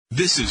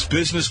This is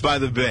Business by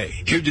the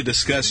Bay, here to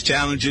discuss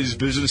challenges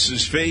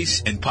businesses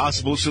face and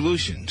possible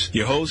solutions.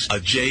 Your host,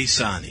 Ajay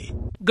Sani.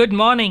 Good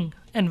morning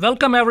and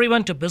welcome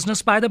everyone to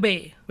Business by the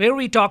Bay, where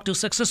we talk to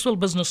successful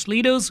business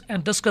leaders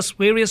and discuss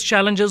various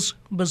challenges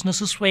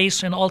businesses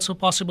face and also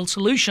possible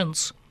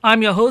solutions.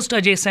 I'm your host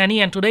Ajay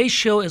Sani, and today's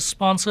show is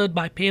sponsored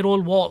by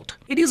Payroll Vault.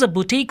 It is a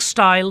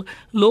boutique-style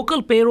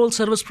local payroll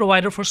service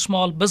provider for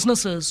small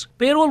businesses.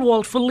 Payroll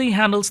Vault fully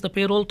handles the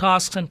payroll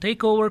tasks and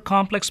take over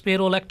complex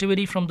payroll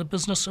activity from the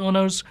business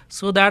owners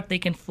so that they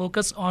can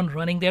focus on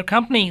running their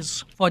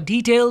companies. For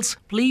details,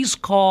 please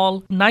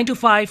call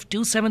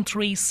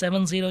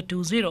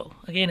 925-273-7020.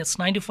 Again, it's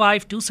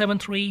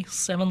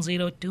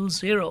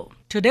 925-273-7020.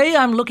 Today,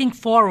 I'm looking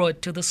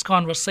forward to this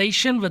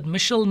conversation with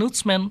Michelle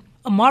Nutzman,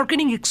 a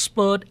marketing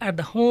expert at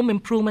the Home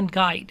Improvement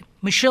Guide.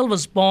 Michelle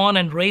was born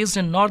and raised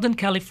in Northern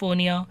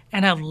California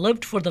and have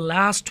lived for the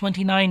last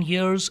 29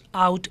 years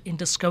out in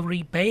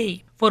Discovery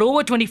Bay. For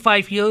over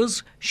 25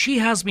 years, she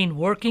has been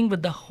working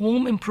with the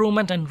home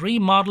improvement and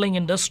remodeling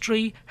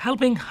industry,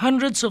 helping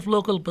hundreds of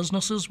local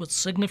businesses with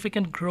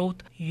significant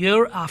growth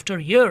year after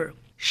year.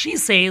 She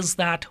says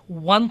that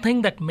one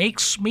thing that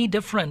makes me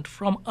different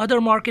from other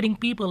marketing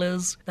people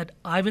is that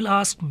I will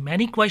ask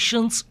many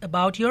questions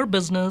about your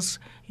business,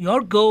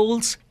 your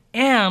goals,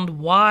 and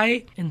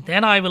why, and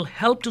then I will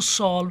help to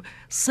solve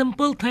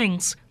simple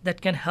things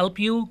that can help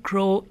you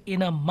grow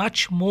in a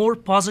much more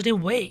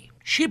positive way.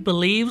 She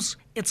believes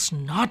it's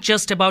not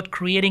just about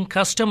creating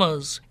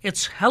customers,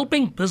 it's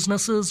helping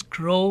businesses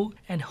grow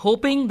and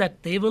hoping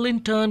that they will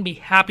in turn be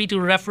happy to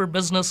refer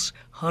business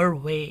her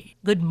way.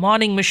 Good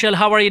morning, Michelle.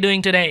 How are you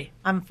doing today?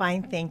 I'm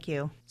fine, thank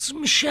you. So,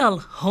 Michelle,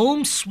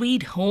 home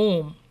sweet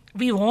home.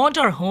 We want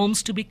our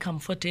homes to be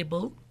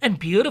comfortable and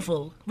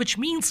beautiful, which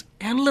means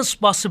endless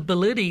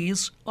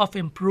possibilities of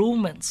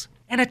improvements.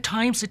 And at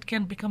times it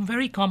can become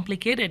very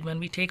complicated when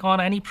we take on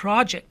any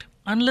project,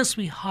 unless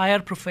we hire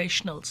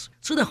professionals.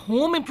 So the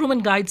Home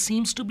Improvement Guide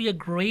seems to be a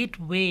great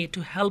way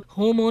to help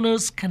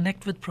homeowners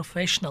connect with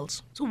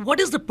professionals. So what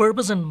is the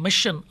purpose and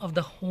mission of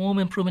the Home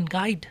Improvement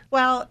Guide?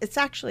 Well, it's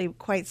actually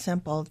quite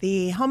simple.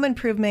 The Home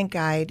Improvement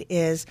Guide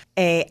is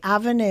an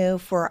avenue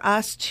for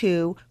us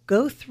to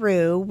go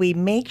through. We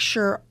make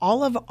sure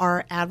all of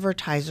our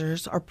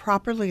advertisers are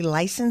properly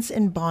licensed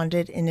and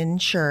bonded and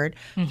insured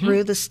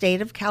through the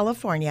state of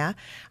California.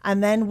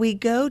 And then we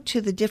go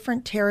to the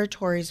different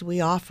territories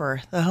we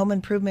offer. The Home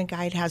Improvement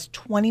Guide has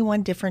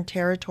 21 different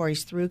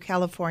territories through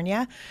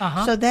California.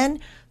 So then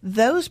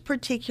those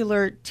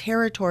particular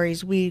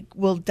territories we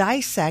will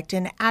dissect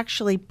and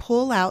actually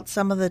pull out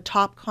some of the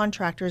top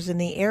contractors in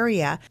the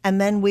area.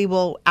 And then we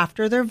will,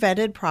 after they're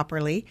vetted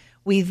properly,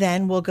 we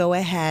then will go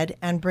ahead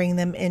and bring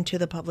them into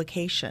the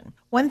publication.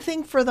 One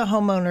thing for the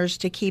homeowners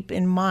to keep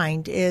in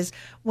mind is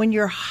when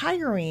you're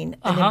hiring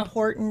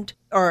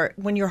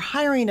when you're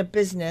hiring a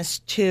business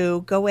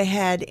to go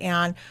ahead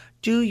and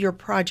do your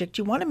project,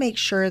 you want to make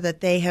sure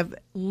that they have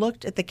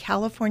looked at the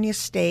California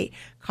State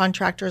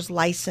Contractors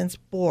License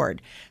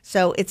Board.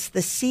 So it's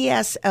the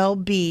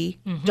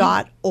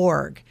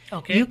CSLB.org.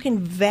 Okay. You can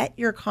vet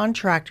your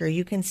contractor.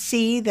 You can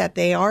see that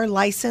they are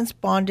licensed,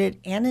 bonded,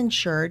 and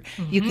insured.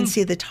 You can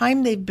see the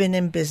time they've been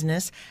in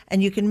business,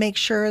 and you can make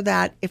sure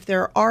that if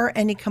there are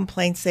any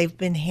complaints, they've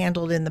been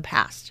handled in the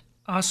past.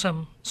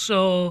 Awesome.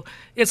 So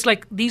it's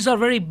like these are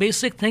very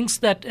basic things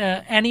that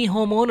any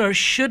homeowner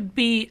should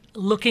be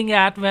looking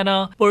at when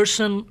a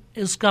person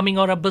is coming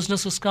or a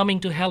business is coming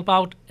to help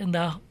out in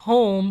the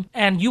home,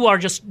 and you are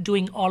just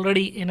doing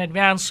already in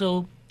advance.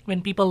 So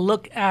when people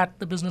look at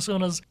the business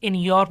owners in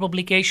your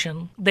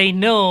publication, they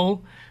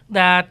know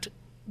that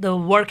the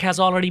work has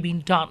already been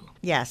done.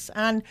 Yes,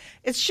 and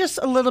it's just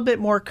a little bit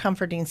more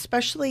comforting,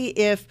 especially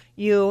if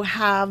you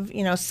have,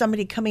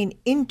 somebody coming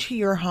into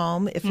your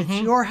home. If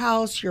it's your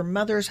house, your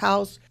mother's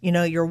house,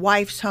 your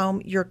wife's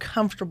home, you're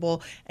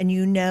comfortable and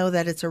you know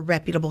that it's a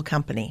reputable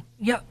company.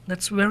 Yeah,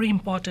 that's very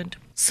important.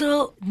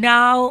 So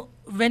now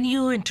when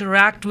you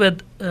interact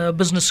with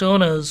business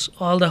owners,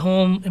 all the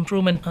home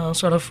improvement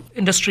sort of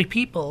industry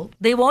people,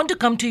 they want to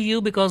come to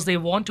you because they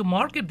want to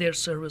market their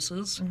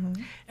services.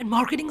 And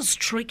marketing is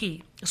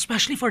tricky,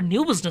 especially for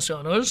new business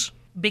owners,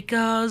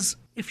 because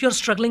if you're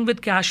struggling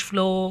with cash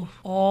flow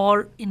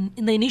or in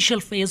the initial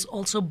phase,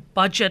 also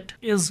budget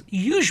is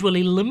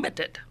usually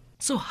limited.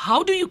 So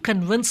how do you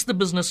convince the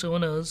business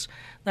owners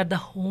that the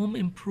home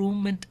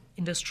improvement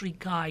industry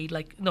guide,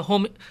 like the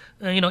home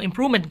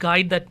improvement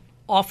guide that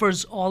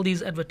offers all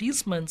these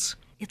advertisements,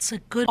 it's a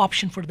good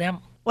option for them?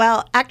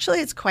 Well, actually,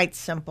 it's quite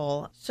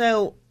simple.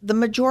 So the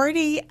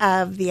majority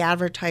of the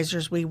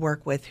advertisers we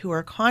work with who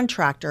are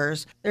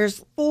contractors,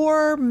 there's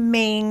 4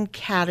 main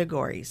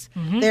categories.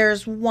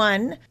 There's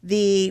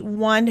the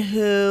one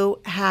who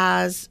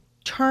has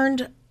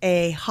turned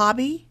a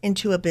hobby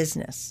into a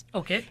business.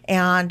 Okay.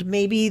 And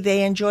maybe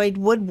they enjoyed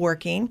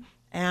woodworking.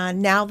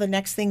 And now the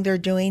next thing they're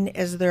doing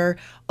is they're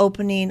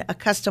opening a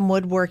custom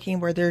woodworking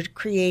where they're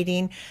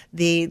creating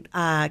the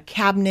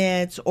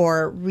cabinets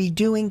or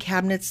redoing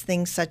cabinets,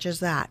 things such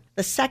as that.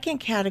 The second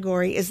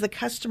category is the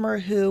customer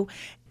who,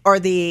 or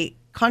the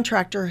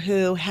contractor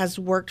who has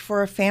worked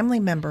for a family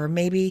member.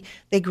 Maybe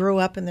they grew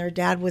up and their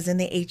dad was in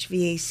the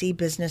HVAC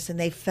business and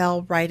they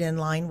fell right in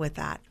line with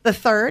that. The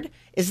third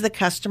is the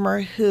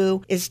customer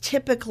who is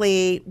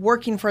typically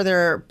working for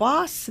their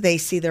boss. They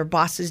see their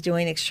boss is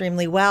doing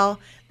extremely well.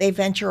 They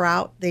venture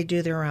out, they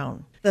do their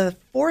own. The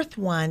fourth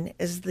one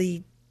is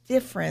the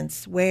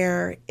difference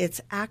where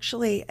it's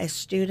actually a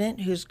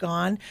student who's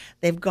gone,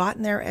 they've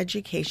gotten their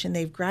education,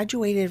 they've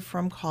graduated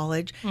from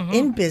college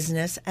in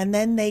business, and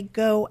then they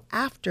go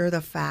after the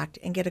fact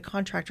and get a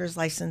contractor's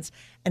license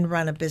and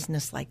run a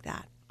business like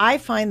that. I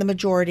find the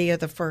majority are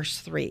the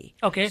first three.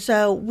 Okay.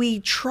 So we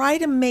try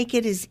to make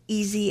it as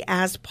easy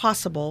as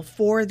possible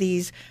for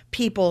these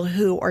people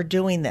who are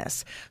doing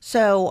this.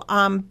 So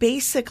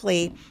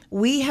basically,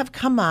 we have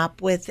come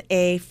up with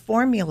a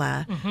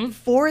formula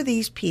for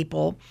these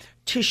people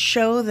to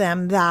show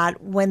them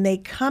that when they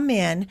come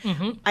in,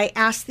 I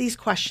ask these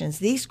questions.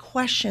 These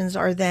questions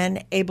are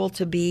then able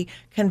to be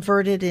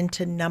converted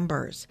into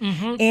numbers.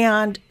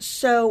 And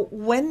so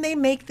when they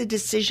make the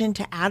decision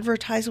to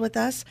advertise with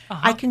us,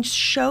 I can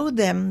show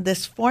them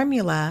this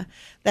formula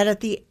that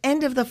at the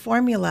end of the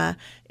formula,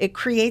 it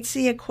creates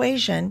the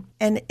equation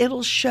and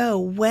it'll show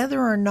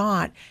whether or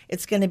not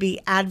it's going to be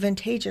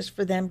advantageous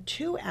for them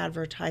to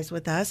advertise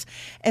with us.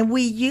 And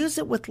we use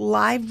it with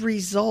live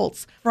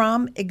results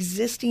from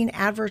existing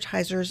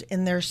advertisers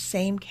in their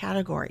same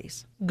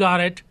categories. Got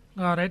it.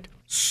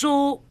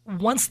 So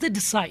once they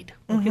decide,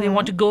 they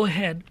want to go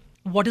ahead,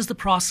 what is the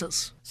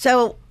process?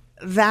 So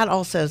that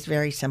also is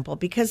very simple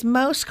because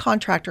most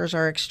contractors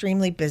are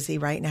extremely busy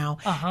right now.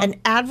 And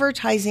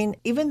advertising,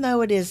 even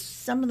though it is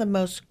some of the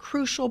most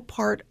crucial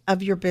part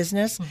of your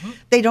business,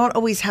 they don't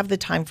always have the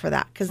time for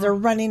that because they're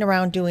running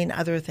around doing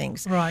other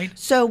things. Right.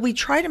 So we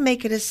try to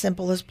make it as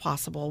simple as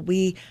possible.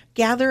 We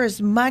gather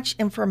as much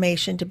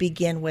information to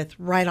begin with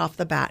right off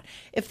the bat.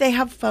 If they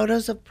have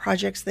photos of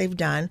projects they've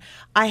done,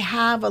 I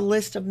have a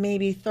list of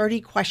maybe 30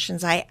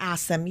 questions I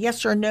ask them.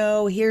 Yes or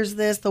no, here's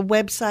this, the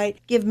website,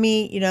 give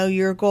me,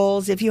 your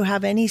goals, if you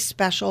have any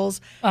specials.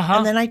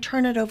 And then I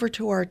turn it over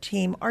to our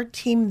team. Our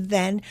team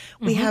then,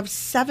 we have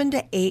 7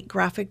 to 8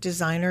 graphic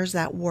designers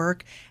that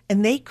work,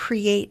 and they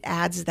create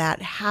ads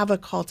that have a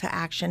call to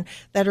action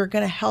that are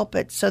going to help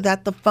it so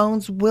that the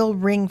phones will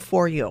ring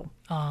for you.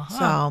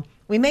 So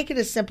we make it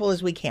as simple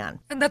as we can.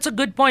 And that's a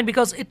good point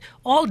because it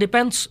all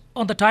depends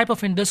on the type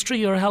of industry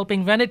you're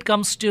helping. When it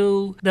comes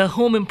to the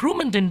home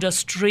improvement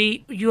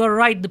industry, you are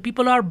right. The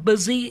people are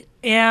busy,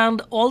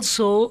 and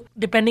also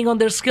depending on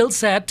their skill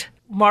set,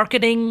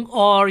 marketing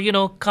or,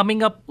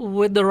 coming up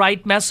with the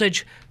right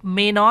message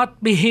may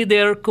not be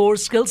their core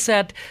skill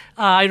set.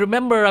 I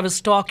remember I was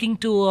talking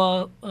to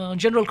a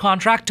general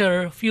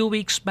contractor a few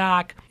weeks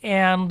back,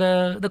 and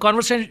the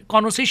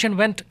conversation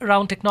went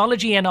around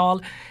technology and all.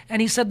 And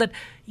he said that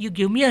you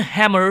give me a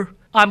hammer,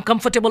 I'm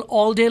comfortable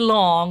all day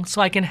long, so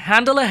I can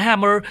handle a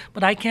hammer,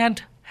 but I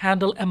can't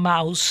handle a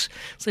mouse.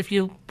 So if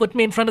you put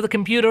me in front of the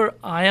computer,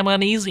 I am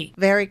uneasy.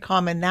 Very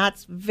common.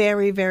 That's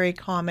very, very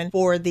common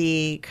for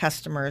the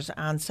customers.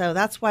 And so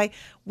that's why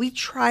we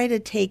try to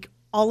take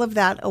all of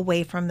that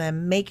away from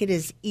them, make it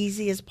as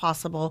easy as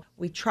possible.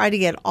 We try to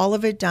get all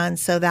of it done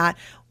so that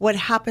what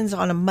happens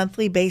on a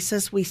monthly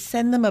basis, we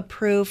send them a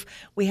proof.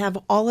 We have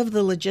all of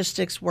the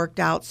logistics worked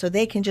out so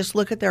they can just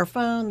look at their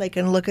phone, they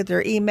can look at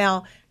their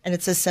email, and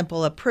it's a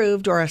simple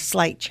approved or a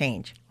slight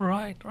change.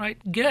 Right.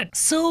 Good.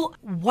 So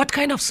what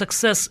kind of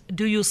success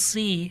do you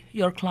see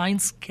your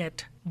clients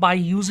get by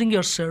using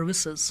your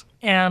services?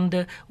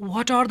 And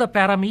what are the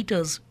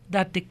parameters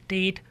that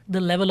dictate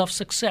the level of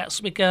success?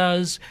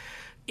 Because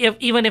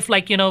even if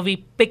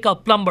we pick a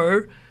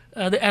plumber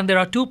and there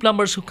are 2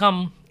 plumbers who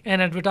come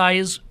and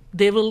advertise,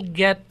 they will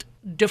get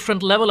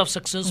different level of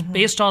success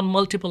based on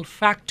multiple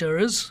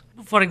factors.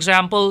 For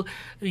example,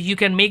 you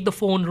can make the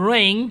phone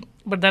ring,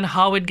 but then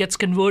how it gets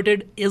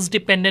converted is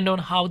dependent on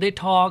how they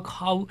talk,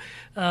 how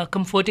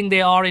comforting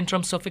they are in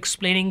terms of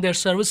explaining their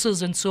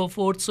services and so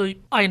forth. So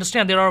I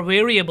understand there are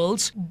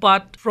variables,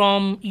 but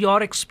from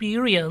your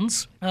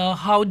experience,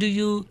 how do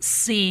you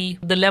see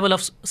the level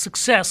of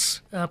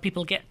success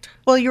people get?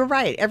 Well, you're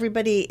right.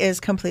 Everybody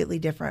is completely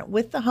different.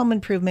 With the Home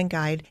Improvement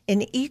Guide,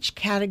 in each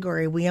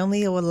category, we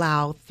only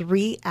allow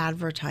 3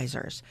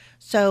 advertisers.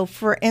 So,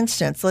 for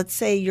instance, let's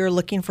say you're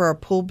looking for a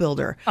pool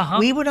builder.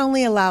 We would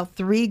only allow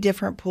 3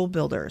 different pool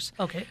builders.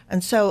 Okay.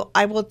 And so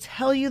I will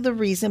tell you the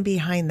reason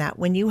behind that.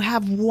 When you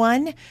have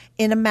one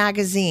in a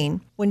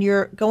magazine, when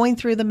you're going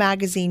through the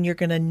magazine, you're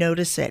going to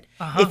notice it.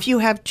 If you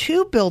have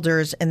 2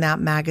 builders in that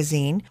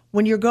magazine,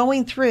 when you're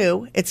going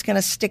through, it's going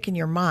to stick in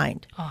your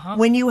mind.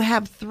 When you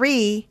have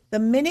 3, the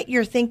minute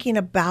you're thinking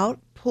about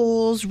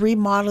pools,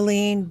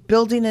 remodeling,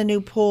 building a new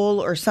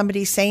pool, or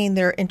somebody saying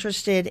they're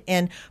interested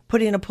in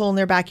putting a pool in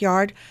their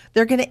backyard,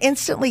 they're going to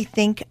instantly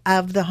think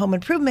of the Home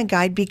Improvement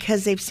Guide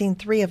because they've seen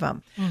 3 of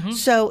them.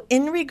 So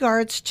in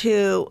regards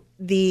to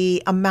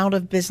the amount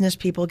of business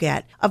people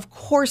get. Of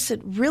course, it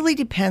really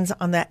depends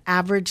on the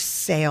average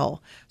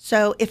sale.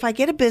 So if I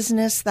get a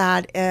business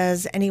that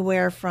is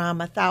anywhere from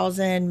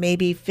 $1,000,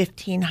 maybe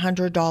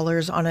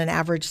 $1,500 on an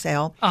average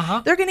sale,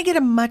 they're going to get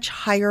a much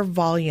higher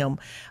volume.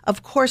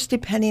 Of course,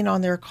 depending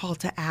on their call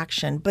to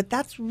action. But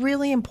that's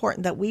really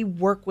important that we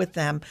work with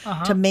them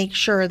to make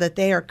sure that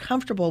they are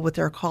comfortable with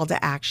their call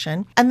to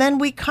action. And then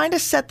we kind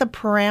of set the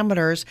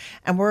parameters,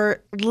 and we're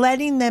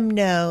letting them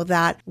know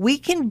that we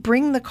can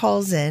bring the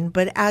calls in,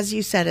 but as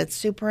you said, it's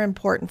super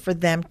important for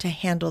them to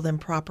handle them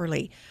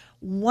properly.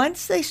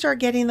 Once they start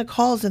getting the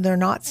calls and they're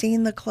not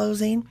seeing the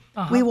closing,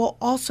 we will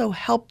also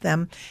help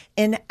them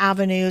in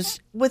avenues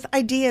with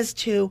ideas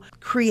to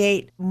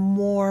create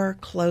more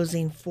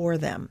closing for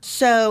them.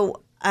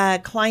 So a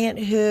client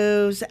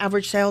whose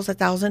average sales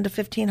 $1,000 to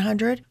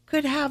 $1,500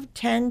 could have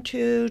 10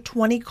 to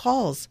 20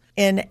 calls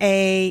in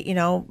a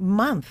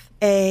month.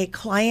 A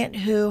client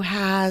who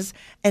has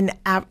and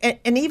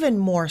even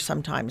more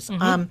sometimes.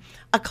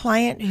 A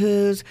client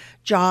whose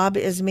job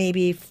is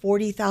maybe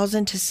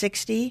 40,000 to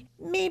 60,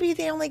 maybe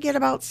they only get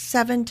about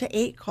 7 to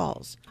 8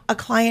 calls. A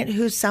client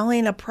who's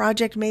selling a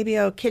project, maybe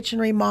a kitchen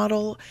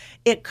remodel,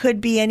 it could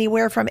be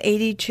anywhere from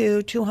 80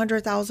 to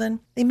 200,000.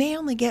 They may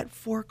only get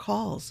 4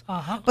 calls.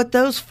 But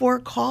those 4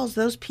 calls,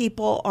 those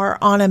people are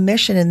on a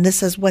mission, and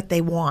this is what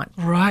they want.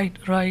 Right.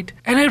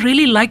 And I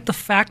really like the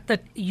fact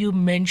that you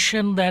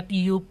mentioned that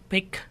you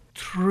pick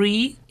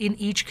 3 in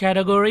each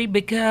category,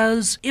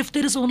 because if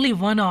there is only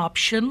one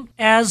option,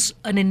 as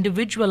an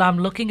individual, I'm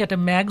looking at a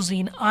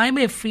magazine, I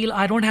may feel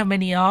I don't have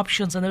many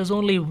options and there's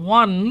only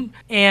one,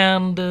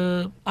 and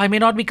I may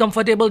not be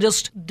comfortable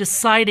just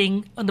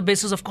deciding on the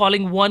basis of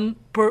calling one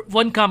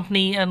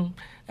company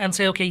and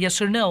say, okay,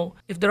 yes or no.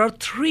 If there are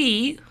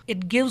 3,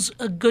 it gives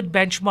a good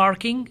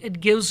benchmarking.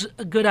 It gives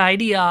a good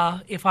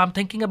idea. If I'm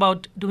thinking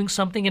about doing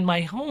something in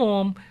my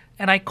home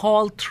and I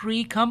call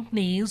 3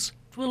 companies,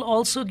 it will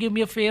also give me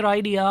a fair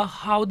idea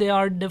how they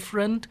are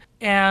different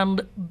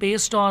and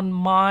based on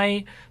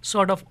my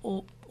sort of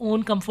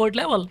own comfort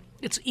level.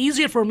 It's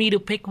easier for me to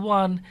pick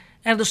one.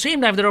 And at the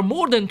same time, if there are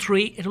more than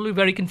 3, it will be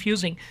very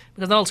confusing,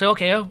 because then I'll say,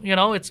 okay,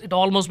 it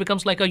almost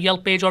becomes like a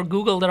Yelp page or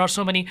Google. There are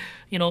so many,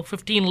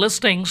 15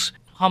 listings,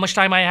 how much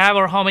time I have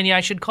or how many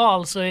I should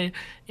call. So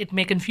it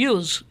may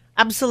confuse.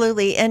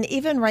 Absolutely. And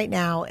even right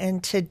now in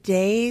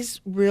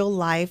today's real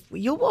life,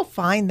 you will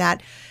find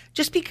that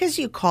just because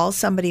you call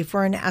somebody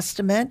for an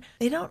estimate,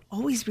 they don't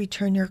always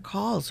return your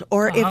calls.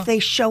 Or if they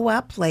show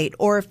up late,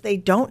 or if they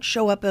don't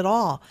show up at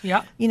all,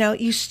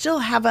 you still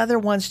have other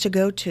ones to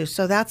go to.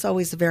 So that's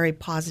always very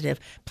positive.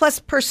 Plus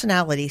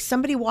personality.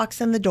 Somebody walks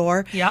in the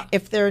door.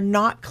 If they're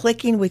not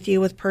clicking with you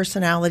with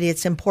personality,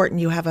 it's important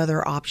you have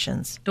other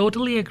options.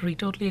 Totally agree.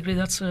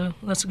 That's a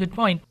good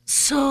point.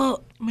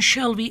 So,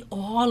 Michelle, we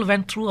all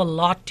went through a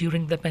lot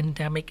during the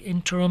pandemic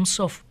in terms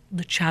of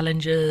the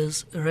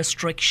challenges,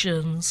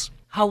 restrictions.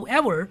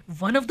 However,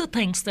 one of the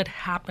things that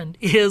happened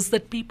is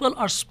that people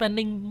are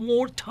spending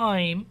more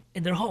time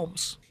in their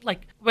homes.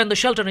 Like when the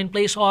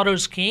shelter-in-place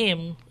orders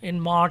came in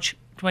March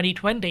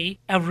 2020,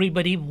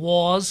 everybody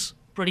was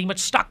pretty much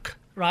stuck,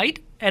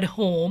 right, at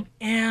home.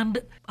 And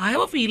I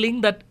have a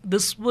feeling that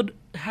this would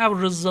have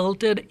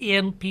resulted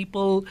in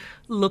people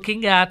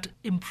looking at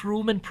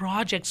improvement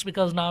projects,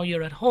 because now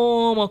you're at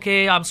home.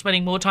 Okay, I'm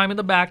spending more time in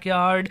the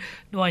backyard.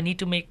 Do I need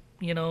to make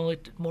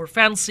it more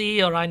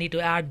fancy, or I need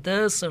to add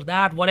this or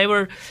that,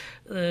 whatever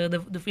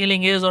the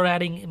feeling is, or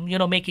adding,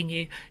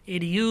 making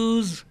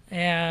ADUs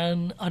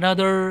and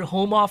another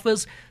home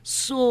office.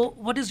 So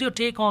what is your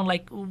take on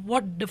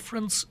what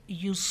difference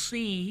you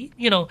see?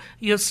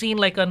 You've seen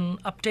like an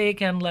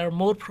uptake and there are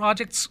more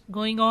projects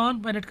going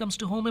on when it comes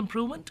to home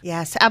improvement?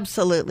 Yes,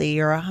 absolutely.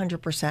 You're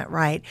 100%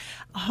 right.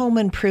 Home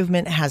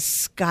improvement has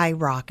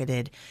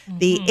skyrocketed.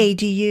 The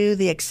ADU,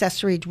 the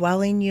accessory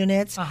dwelling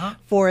units,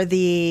 for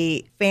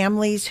the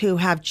families who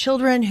have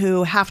children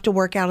who have to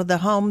work out of the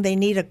home, they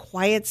need a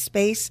quiet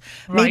space.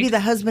 Right. Maybe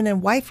the husband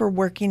and wife are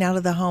working out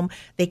of the home.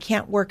 They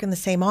can't work in the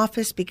same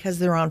office because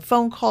they're on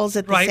phone calls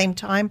at the same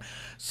time.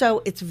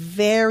 So it's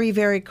very,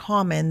 very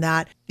common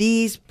that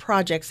these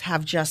projects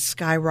have just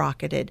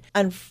skyrocketed.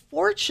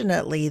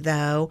 Unfortunately,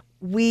 though,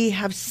 we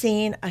have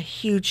seen a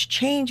huge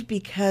change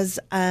because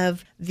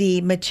of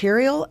the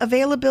material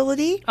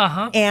availability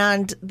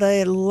and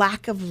the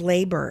lack of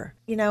labor.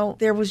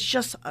 There was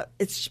just,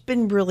 it's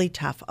been really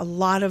tough. A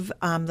lot of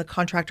the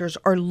contractors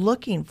are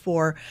looking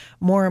for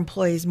more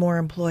employees,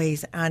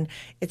 and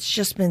it's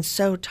just been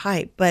so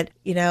tight. But,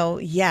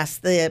 yes,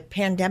 the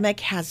pandemic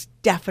has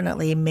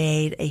definitely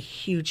made a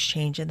huge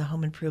change in the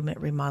home improvement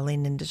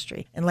remodeling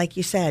industry. And like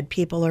you said,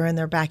 people are in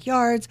their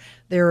backyards,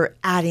 they're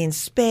adding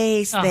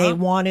space, they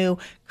want to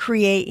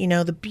create,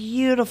 the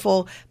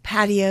beautiful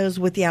patios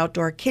with the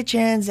outdoor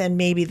kitchens and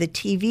maybe the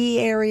TV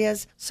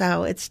areas.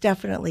 So it's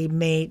definitely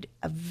made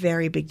a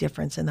very big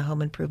difference in the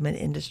home improvement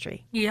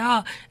industry.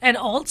 Yeah. And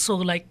also,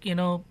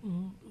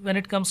 when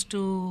it comes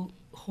to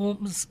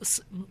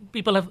homes,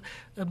 people have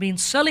been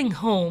selling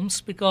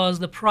homes because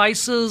the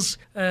prices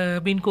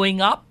have been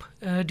going up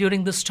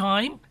during this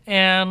time.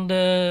 And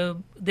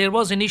there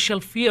was initial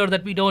fear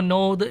that we don't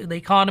know the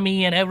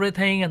economy and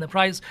everything and the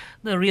price,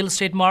 the real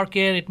estate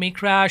market, it may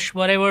crash,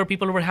 whatever.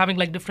 People were having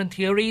like different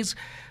theories.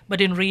 But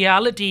in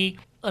reality,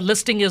 a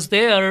listing is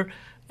there.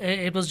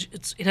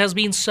 It has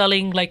been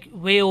selling like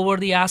way over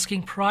the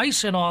asking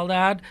price and all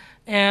that.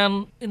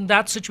 And in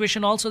that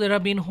situation also, there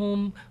have been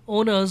home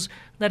owners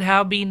that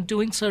have been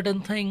doing certain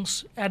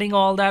things, adding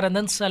all that and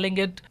then selling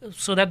it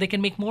so that they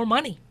can make more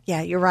money.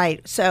 Yeah, you're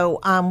right.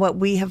 So what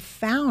we have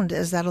found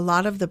is that a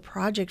lot of the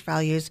project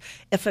values,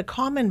 if a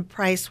common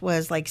price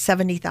was like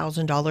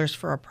 $70,000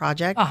 for a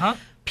project,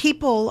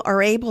 people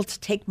are able to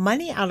take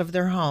money out of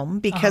their home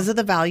because of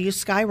the value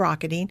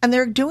skyrocketing, and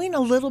they're doing a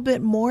little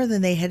bit more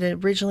than they had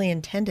originally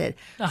intended.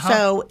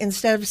 So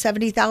instead of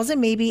 70,000,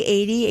 maybe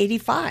 80,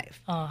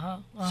 85.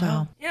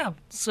 So yeah.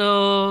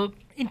 So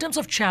in terms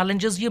of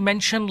challenges, you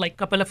mentioned like a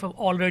couple of them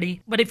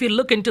already, but if you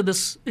look into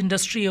this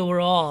industry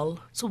overall,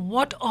 so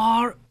what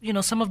are,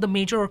 some of the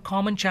major or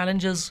common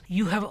challenges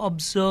you have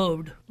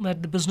observed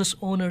that the business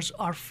owners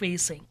are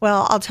facing?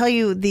 Well, I'll tell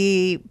you,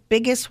 the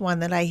biggest one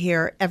that I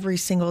hear every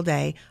single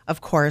day,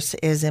 of course,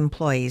 is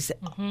employees,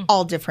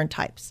 all different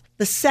types.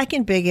 The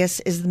second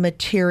biggest is the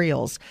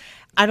materials.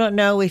 I don't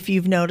know if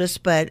you've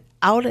noticed, but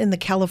out in the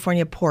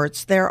California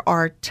ports, there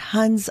are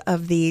tons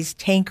of these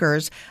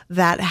tankers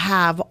that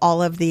have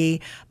all of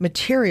the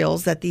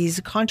materials that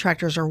these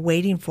contractors are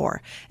waiting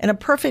for. And a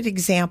perfect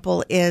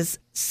example is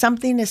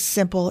something as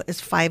simple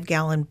as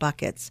 5-gallon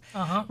buckets.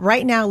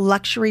 Right now,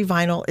 luxury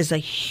vinyl is a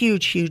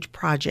huge, huge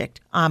project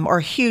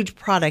or huge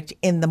product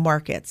in the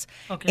markets.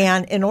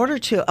 And in order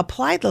to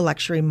apply the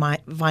luxury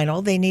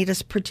vinyl, they need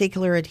a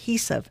particular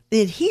adhesive.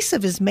 The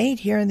adhesive is made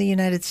here in the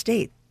United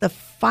States. The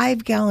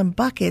 5-gallon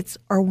buckets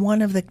are in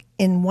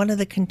one of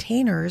the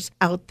containers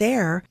out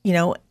there,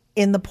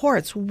 in the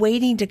ports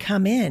waiting to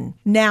come in.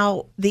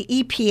 Now, the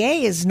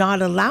EPA is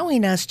not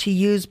allowing us to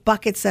use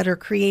buckets that are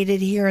created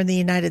here in the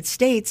United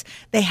States.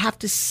 They have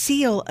to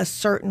seal a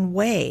certain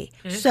way.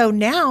 So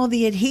now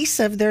the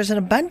adhesive, there's an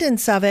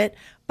abundance of it,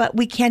 but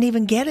we can't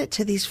even get it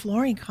to these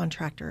flooring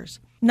contractors.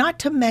 Not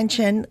to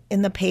mention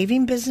in the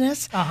paving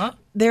business,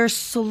 there's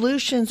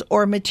solutions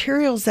or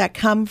materials that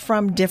come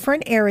from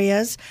different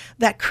areas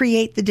that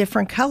create the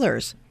different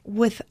colors.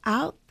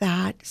 Without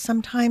that,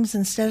 sometimes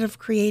instead of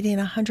creating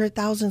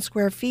 100,000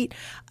 square feet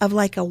of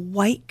like a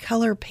white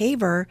color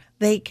paver,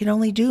 they can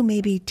only do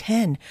maybe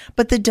 10.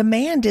 But the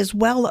demand is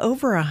well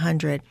over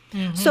 100.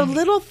 So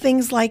little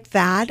things like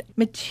that,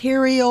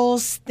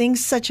 materials,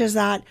 things such as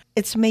that,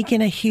 it's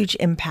making a huge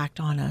impact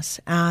on us.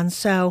 And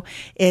so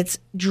it's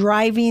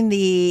driving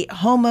the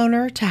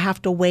homeowner to have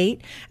to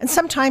wait. And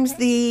sometimes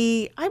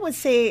I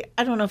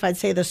don't know if I'd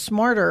say the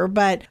smarter,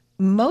 but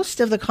most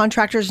of the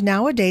contractors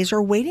nowadays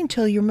are waiting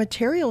till your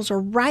materials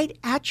are right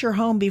at your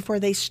home before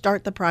they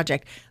start the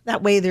project.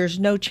 That way there's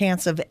no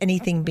chance of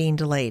anything being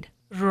delayed.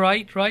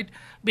 Right.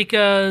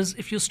 Because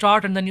if you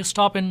start and then you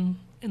stop in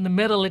the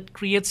middle, it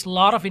creates a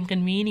lot of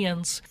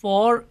inconvenience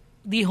for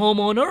the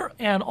homeowner,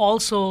 and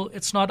also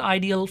it's not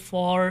ideal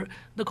for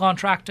the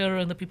contractor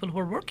and the people who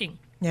are working.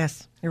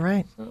 Yes, you're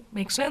right. So,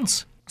 makes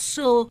sense.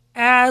 So,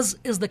 as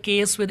is the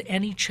case with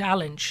any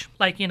challenge,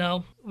 like,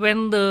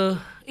 when the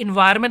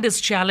environment is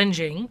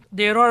challenging,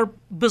 there are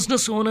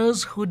business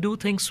owners who do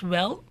things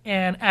well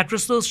and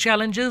address those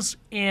challenges,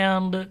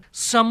 and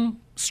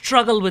some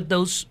struggle with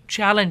those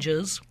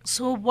challenges.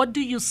 So what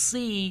do you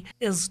see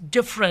is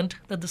different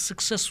that the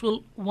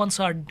successful ones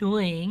are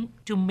doing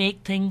to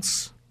make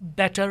things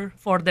better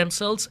for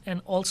themselves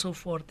and also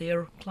for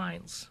their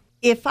clients?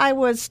 If I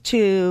was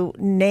to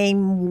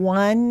name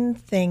one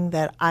thing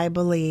that I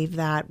believe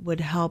that would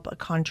help a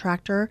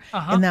contractor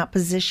in that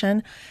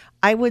position,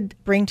 I would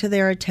bring to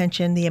their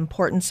attention the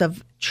importance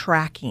of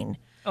tracking.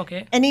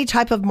 Okay. Any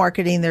type of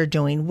marketing they're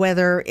doing,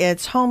 whether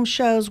it's home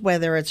shows,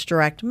 whether it's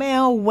direct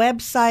mail,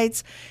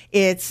 websites,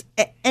 it's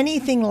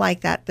anything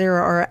like that.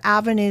 There are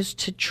avenues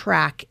to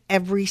track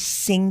every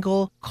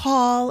single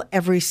call,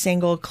 every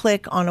single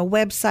click on a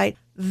website.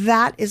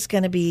 That is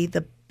going to be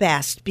the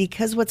best,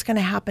 because what's going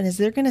to happen is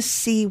they're going to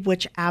see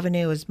which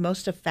avenue is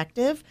most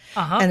effective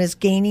and is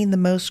gaining the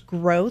most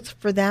growth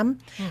for them.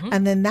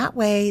 And then that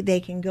way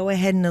they can go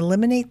ahead and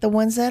eliminate the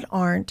ones that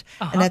aren't.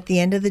 And at the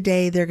end of the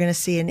day, they're going to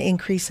see an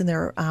increase in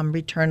their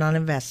return on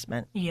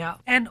investment. Yeah.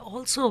 And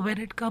also when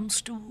it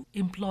comes to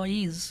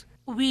employees,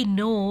 we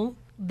know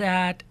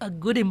that a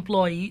good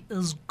employee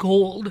is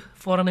gold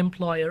for an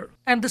employer.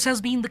 And this has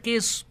been the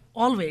case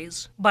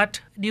always.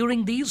 But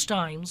during these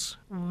times,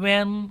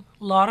 when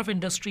a lot of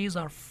industries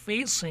are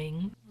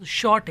facing the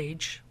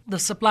shortage, the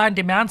supply and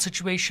demand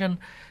situation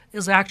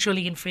is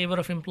actually in favor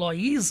of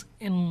employees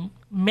in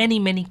many,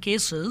 many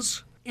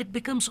cases. It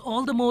becomes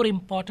all the more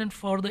important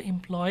for the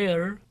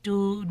employer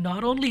to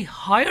not only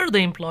hire the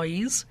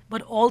employees,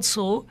 but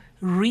also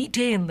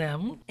retain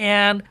them.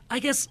 And I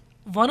guess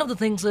one of the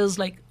things is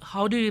like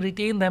how do you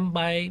retain them?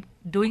 By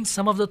doing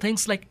some of the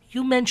things like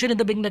you mentioned in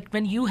the beginning, that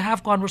when you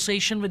have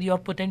conversation with your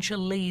potential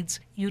leads,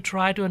 you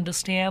try to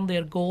understand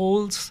their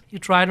goals, you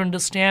try to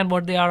understand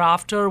what they are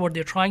after, what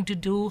they're trying to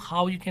do,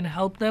 how you can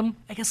help them.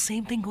 I guess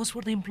same thing goes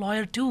for the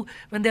employer too.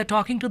 When they're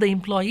talking to the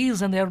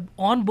employees and they're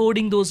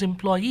onboarding those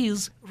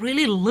employees,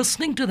 really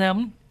listening to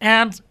them,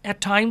 and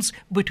at times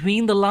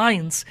between the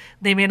lines,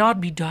 they may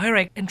not be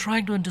direct, and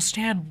trying to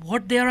understand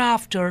what they're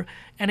after.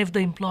 And if the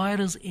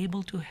employer is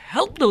able to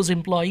help those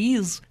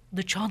employees,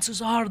 the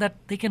chances are that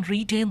they can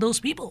retain those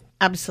people.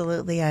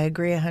 Absolutely. I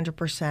agree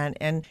 100%.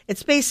 And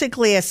it's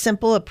basically a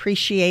simple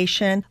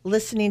appreciation,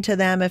 listening to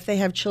them. If they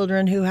have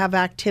children who have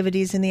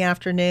activities in the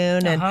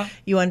afternoon and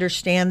you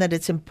understand that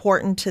it's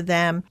important to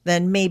them,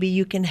 then maybe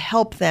you can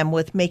help them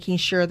with making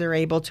sure they're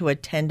able to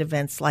attend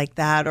events like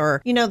that.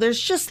 Or,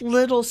 there's just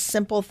little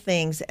simple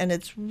things. And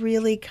it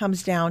really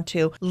comes down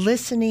to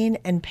listening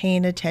and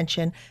paying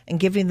attention and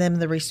giving them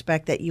the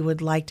respect that you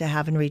would like to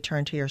have in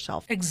return to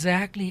yourself.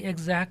 Exactly.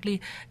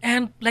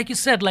 And like you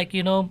said,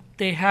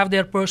 they have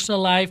their personal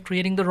life,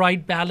 creating the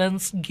right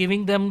balance,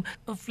 giving them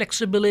a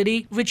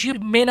flexibility, which you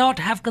may not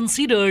have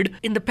considered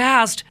in the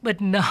past.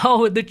 But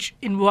now with the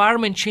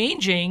environment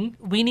changing,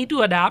 we need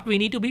to adapt, we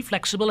need to be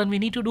flexible, and we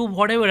need to do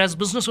whatever. As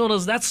business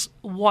owners, that's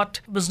what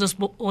business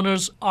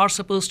owners are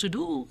supposed to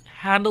do.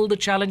 Handle the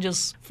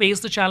challenges, face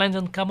the challenge,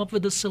 and come up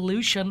with a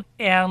solution.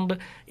 And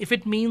if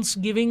it means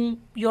giving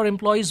your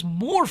employees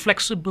more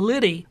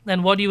flexibility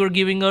than what you were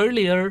giving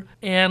earlier,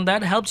 and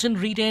that helps in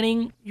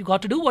retaining, you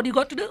got to do what you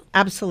got to do.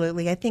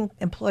 Absolutely. I think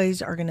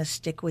employees are going to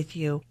stick with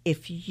you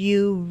if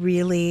you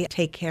really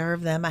take care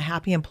of them. A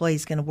happy employee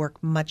is going to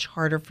work much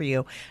harder for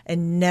you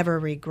and never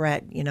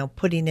regret,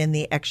 putting in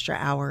the extra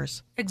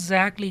hours.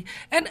 Exactly.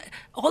 And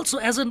also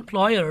as an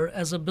employer,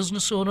 as a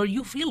business owner,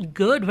 you feel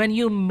good when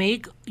you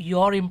make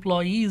your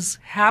employees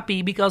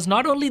happy, because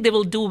not only they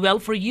will do well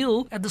for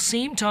you, at the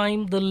same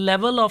time, the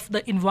level of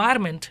the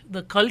environment,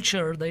 the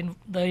culture, the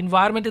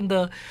environment in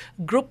the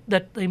group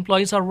that the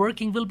employees are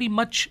working will be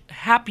much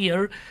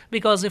happier,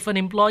 because if an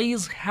employee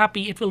is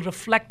happy, it will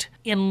reflect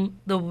in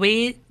the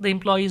way the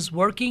employee is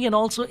working and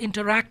also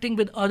interacting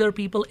with other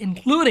people,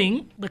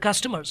 including the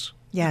customers,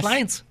 the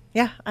clients.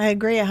 Yeah, I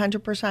agree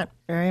 100%.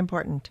 Very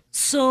important.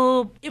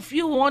 So if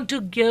you want to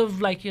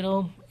give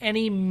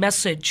any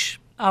message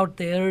out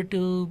there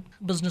to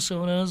business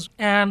owners,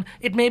 and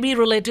it may be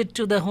related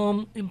to the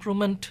home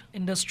improvement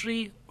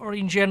industry or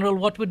in general,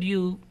 what would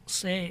you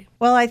say?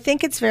 Well, I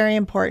think it's very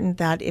important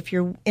that if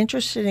you're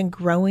interested in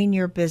growing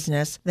your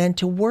business, then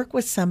to work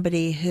with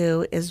somebody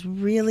who is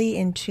really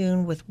in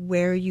tune with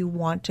where you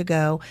want to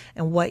go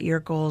and what your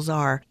goals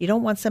are. You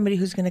don't want somebody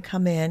who's going to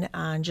come in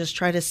and just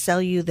try to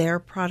sell you their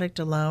product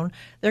alone.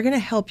 They're going to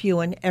help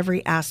you in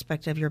every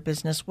aspect of your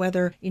business,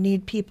 whether you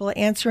need people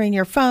answering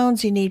your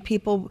phones, you need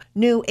people,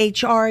 new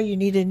HR, you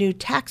need a new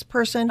tax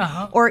person,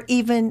 or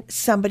even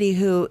somebody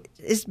who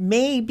is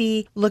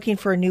maybe looking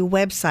for new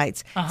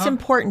websites. It's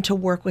important to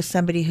work with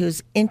somebody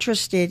who's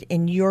interested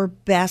in your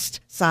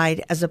best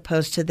side as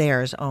opposed to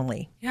theirs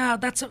only. Yeah,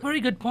 that's a very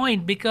good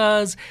point,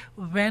 because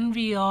when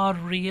we are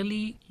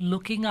really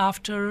looking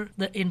after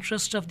the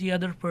interest of the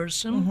other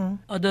person,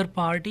 other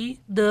party,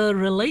 the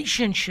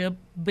relationship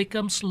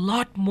becomes a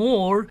lot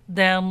more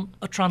than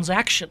a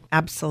transaction.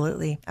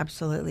 Absolutely.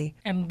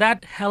 And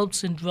that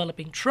helps in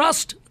developing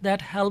trust,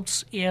 that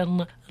helps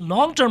in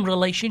long-term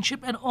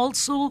relationship, and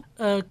also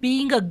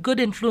being a good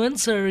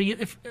influencer.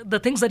 If the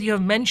things that you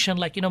have mentioned,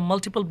 like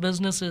multiple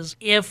businesses,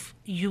 if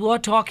you are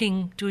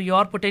talking to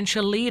your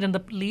potential lead and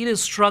the lead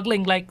is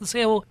struggling, like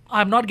say, oh,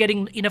 I'm not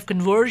getting enough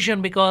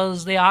conversion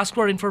because they ask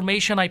for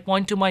information, I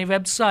point to my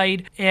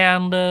website,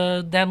 and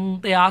then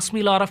they ask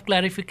me a lot of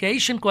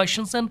clarification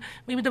questions, and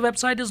maybe the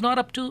website is not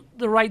up to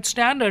the right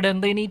standard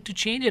and they need to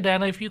change it.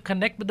 And if you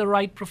connect with the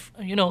right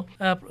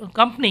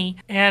company,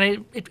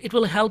 and it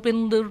will help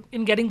in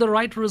getting the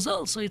right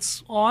results. So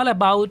it's all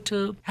about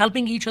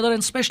helping each other,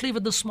 and especially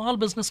with the small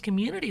business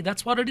community.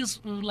 That's what it is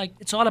like.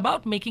 It's all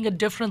about making a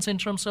difference in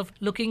terms of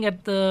looking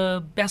at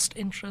the best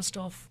interest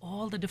of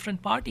all the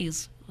different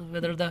parties,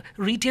 whether the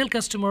retail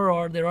customer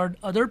or there are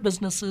other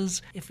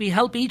businesses. If we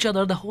help each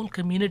other, the whole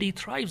community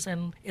thrives,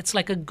 and it's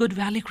like a good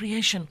value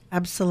creation.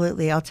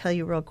 Absolutely. I'll tell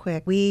you real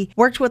quick. We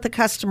worked with a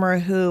customer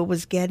who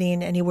was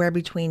getting anywhere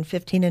between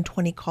 15 and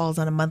 20 calls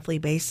on a monthly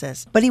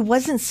basis, but he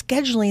wasn't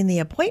scheduling the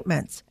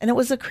appointments, and it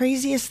was the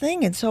craziest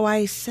thing. And so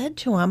I said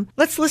to him,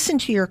 let's listen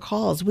to your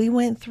calls. We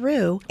went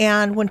through,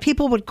 and when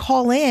people would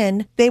call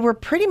in, they were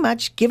pretty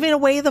much giving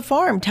away the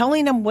farm,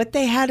 telling them what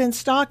they had in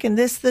stock and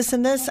this,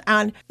 and this,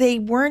 and they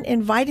weren't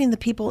inviting the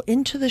people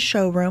into the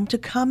showroom to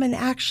come and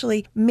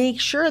actually make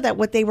sure that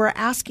what they were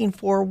asking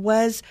for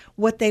was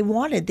what they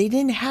wanted. They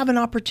didn't have an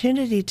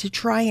opportunity to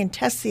try and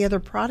test the other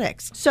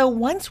products. So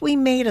once we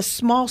made a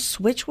small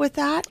switch with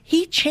that,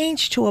 he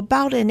changed to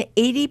about an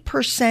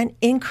 80%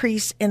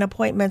 increase in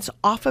appointments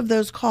off of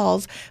those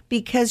calls,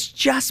 because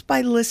just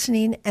by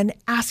listening and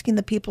asking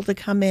the people to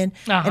come in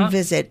and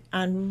visit,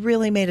 and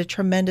really made a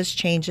tremendous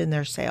change in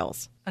their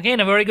sales. Again,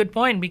 a very good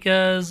point,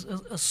 because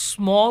a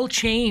small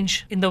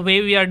change in the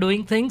way we are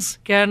doing things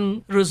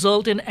can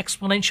result in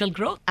exponential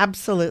growth.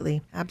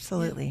 Absolutely.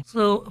 Absolutely.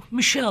 So,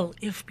 Michelle,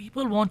 if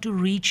people want to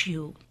reach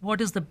you,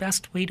 what is the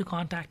best way to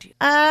contact you?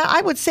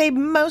 I would say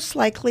most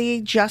likely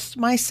just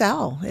my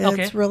cell.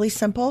 It's really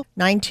simple.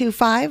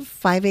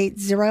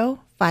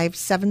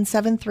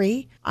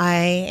 925-580-5773. I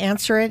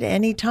answer it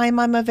anytime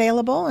I'm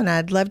available, and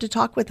I'd love to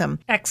talk with them.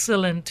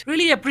 Excellent.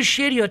 Really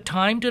appreciate your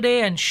time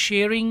today and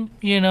sharing,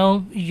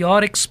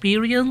 your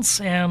experience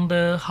and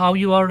how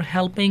you are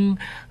helping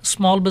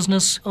small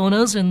business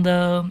owners in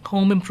the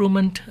home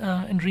improvement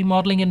and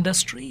remodeling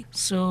industry.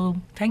 So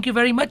thank you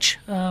very much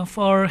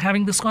for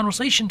having this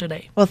conversation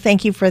today. Well,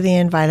 thank you for the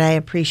invite. I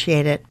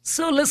appreciate it.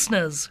 So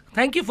listeners,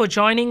 thank you for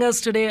joining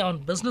us today on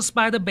Business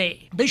by the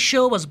Bay. This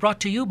show was brought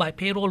to you by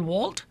Payroll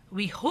Vault.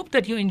 We hope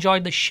that you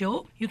enjoyed the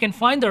show. You can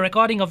find the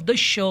recording of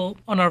this show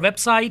on our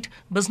website,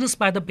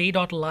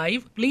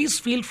 businessbythebay.live. Please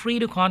feel free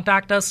to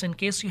contact us in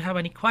case you have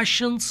any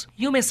questions.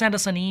 You may send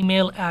us an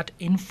email at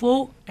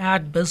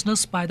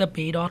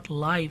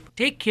info@businessbythebay.live.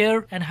 Take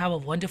care and have a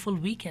wonderful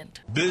weekend.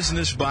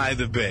 Business by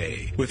the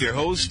Bay with your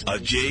host,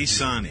 Ajay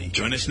Sani.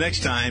 Join us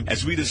next time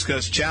as we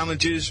discuss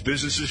challenges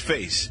businesses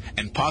face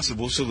and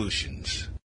possible solutions.